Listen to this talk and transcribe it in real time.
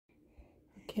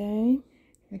Okay,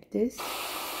 like this.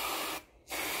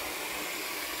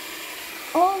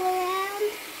 All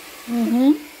around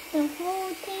the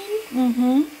whole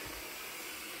thing.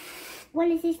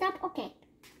 When is it stop? Okay.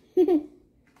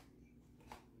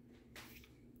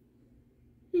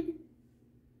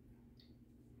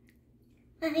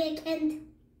 I can't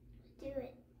do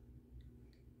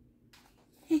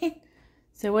it.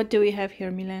 So what do we have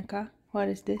here, Milenka? What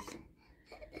is this?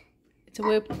 It's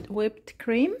a whipped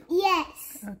cream?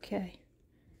 Yes. Okay.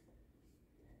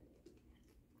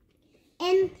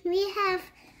 And we have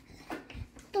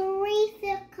 3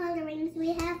 food colorings.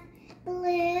 We have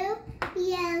blue,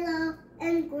 yellow,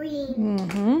 and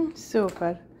green.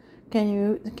 Super. Can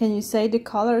you say the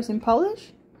colors in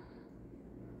Polish?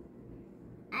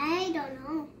 I don't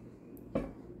know.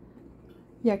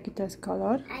 Jaki to jest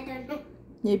kolor? I don't know.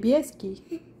 Niebieski.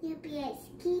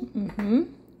 Niebieski.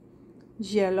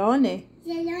 Zielony.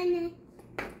 Zielony.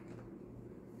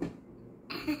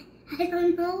 I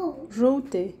don't know.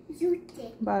 Żółty.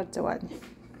 Żółty. Bardzo ładnie.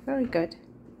 Very good.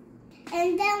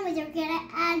 And then we're gonna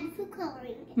add food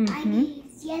coloring. I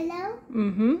use yellow.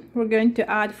 We're going to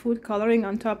add food coloring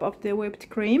on top of the whipped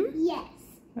cream. Yes.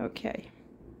 Okay.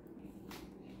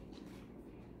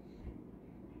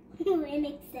 It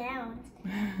makes sound.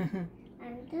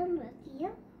 I'm done with you.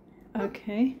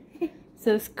 Okay.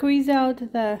 So squeeze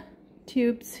out the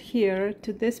tubes here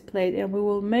to this plate, and we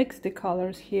will mix the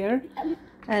colors here.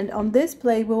 And on this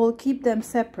plate, we will keep them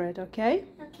separate. Okay.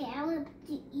 Okay. I will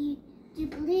do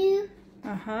blue.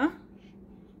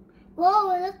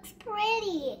 Whoa! It looks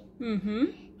pretty.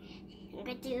 I'm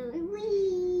gonna do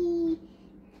wee.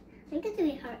 I'm gonna do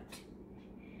a heart.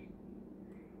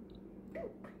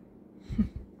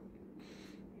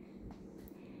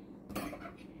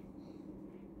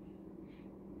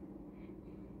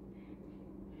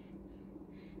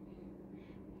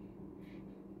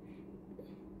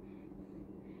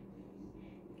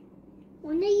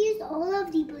 When I use all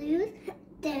of the blues,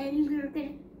 then we're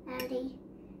gonna add a.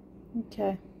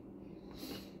 Okay.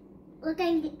 Look,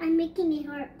 I'm making a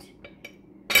heart.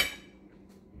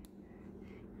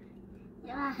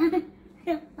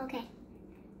 Okay.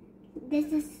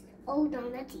 This is all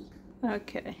donutty.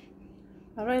 Okay.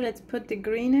 All right. Let's put the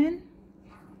green in.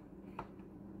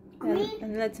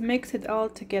 And let's mix it all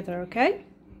together. Okay.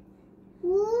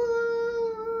 Woo.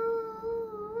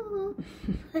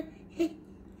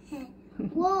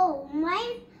 Whoa,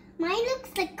 mine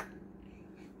looks like.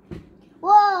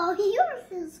 Whoa,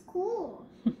 yours is cool.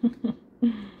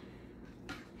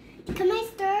 Can I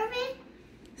stir it?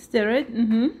 Stir it.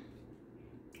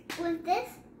 With this?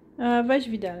 Weź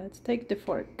widelec. Take the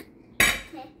fork.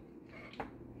 Okay.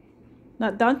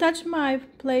 No, don't touch my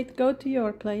plate. Go to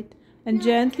your plate and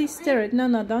gently stir it.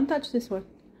 No, don't touch this one.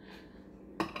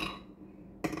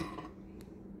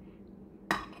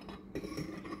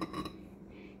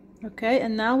 Okay,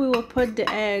 and now we will put the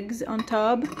eggs on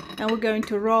top, and we're going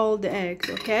to roll the eggs.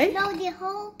 Okay? No, the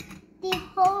whole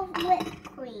whipped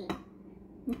cream.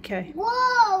 Okay.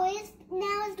 Whoa!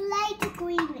 Now it's light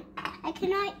green. I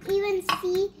cannot even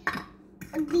see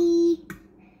the.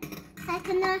 I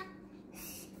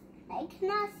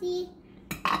cannot see.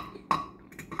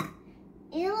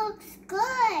 It looks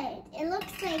good. It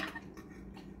looks like.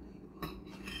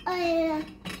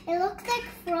 It looks like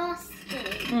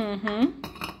frosting.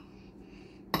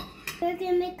 We're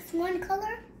gonna mix one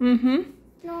color. No,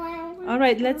 I don't want. All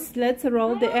right, let's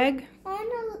roll the egg. I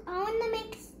wanna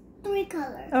mix 3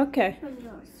 colors. Okay. From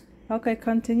yours. Okay,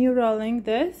 continue rolling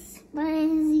this. But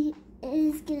it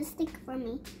is gonna stick for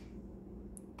me.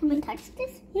 Can we touch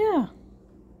this? Yeah.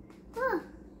 Oh.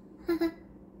 Can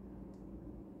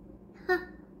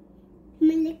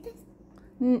we lick this?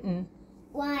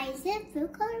 Why is it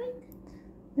food coloring?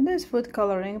 It is food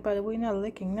coloring, but we're not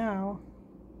licking now.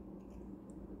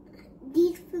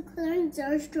 These food colorings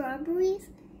are strawberries.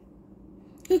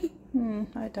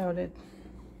 I doubt it.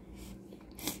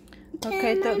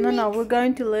 Okay, no, we're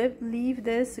going to leave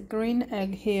this green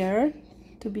egg here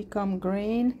to become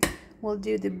green. We'll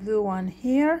do the blue one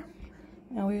here,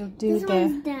 and we'll do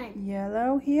the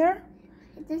yellow here.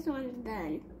 This one's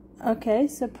done. Okay,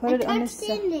 so put it on the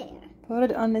side. Put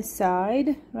it on the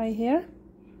side right here,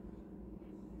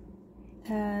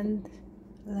 and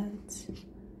let's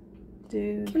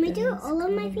do. Can we do all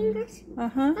of my fingers?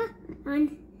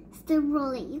 On still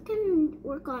rolling. You can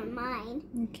work on mine.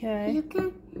 Okay. You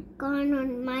can go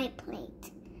on my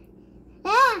plate.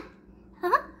 Ah!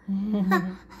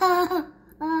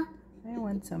 I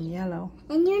want some yellow.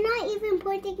 And you're not even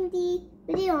pointing the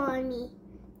video on me.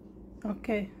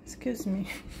 Okay, excuse me.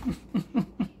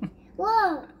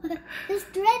 Whoa! It's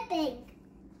dripping.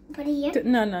 Put it here?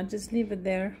 No, just leave it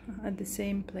there at the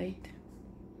same plate.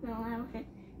 No, I want to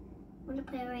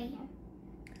put it right here.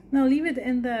 No, leave it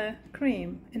in the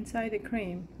cream, inside the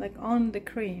cream, like on the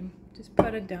cream. Just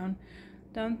put it down.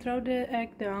 Don't throw the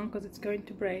egg down because it's going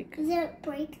to break. Does it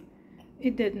break?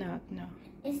 It did not, no.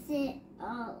 Is it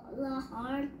a little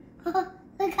hard? Look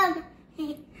at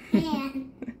my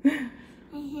hand.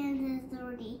 My hand is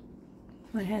dirty.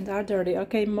 My hands are dirty.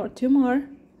 Okay, two more.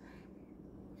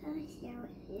 Let me share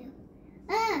with you.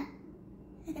 Ah!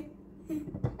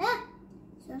 Ah!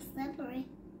 So slippery.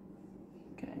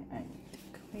 Okay, I need to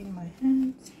clean my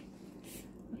hands.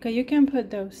 Okay, you can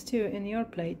put those two in your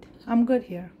plate. I'm good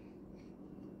here.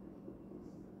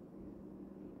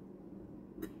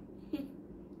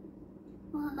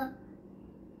 Whoa.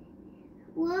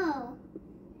 Whoa.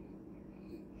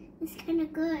 It's kind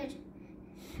of good.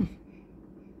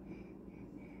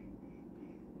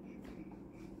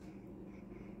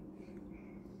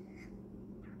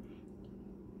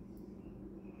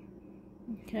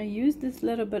 Okay, use this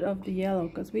little bit of the yellow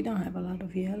because we don't have a lot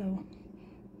of yellow.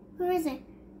 Where is it?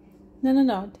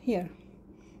 No, here.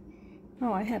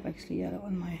 Oh, I have actually yellow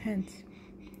on my hands.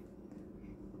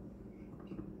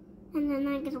 And then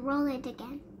I can roll it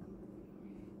again.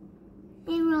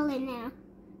 And roll it now.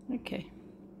 Okay.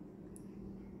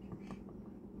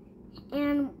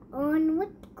 And on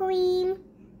whipped cream.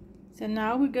 So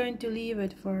now we're going to leave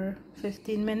it for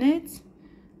 15 minutes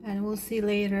and we'll see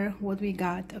later what we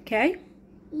got, okay?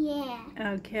 Yeah.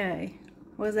 Okay.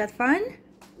 Was that fun?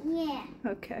 Yeah.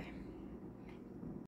 Okay.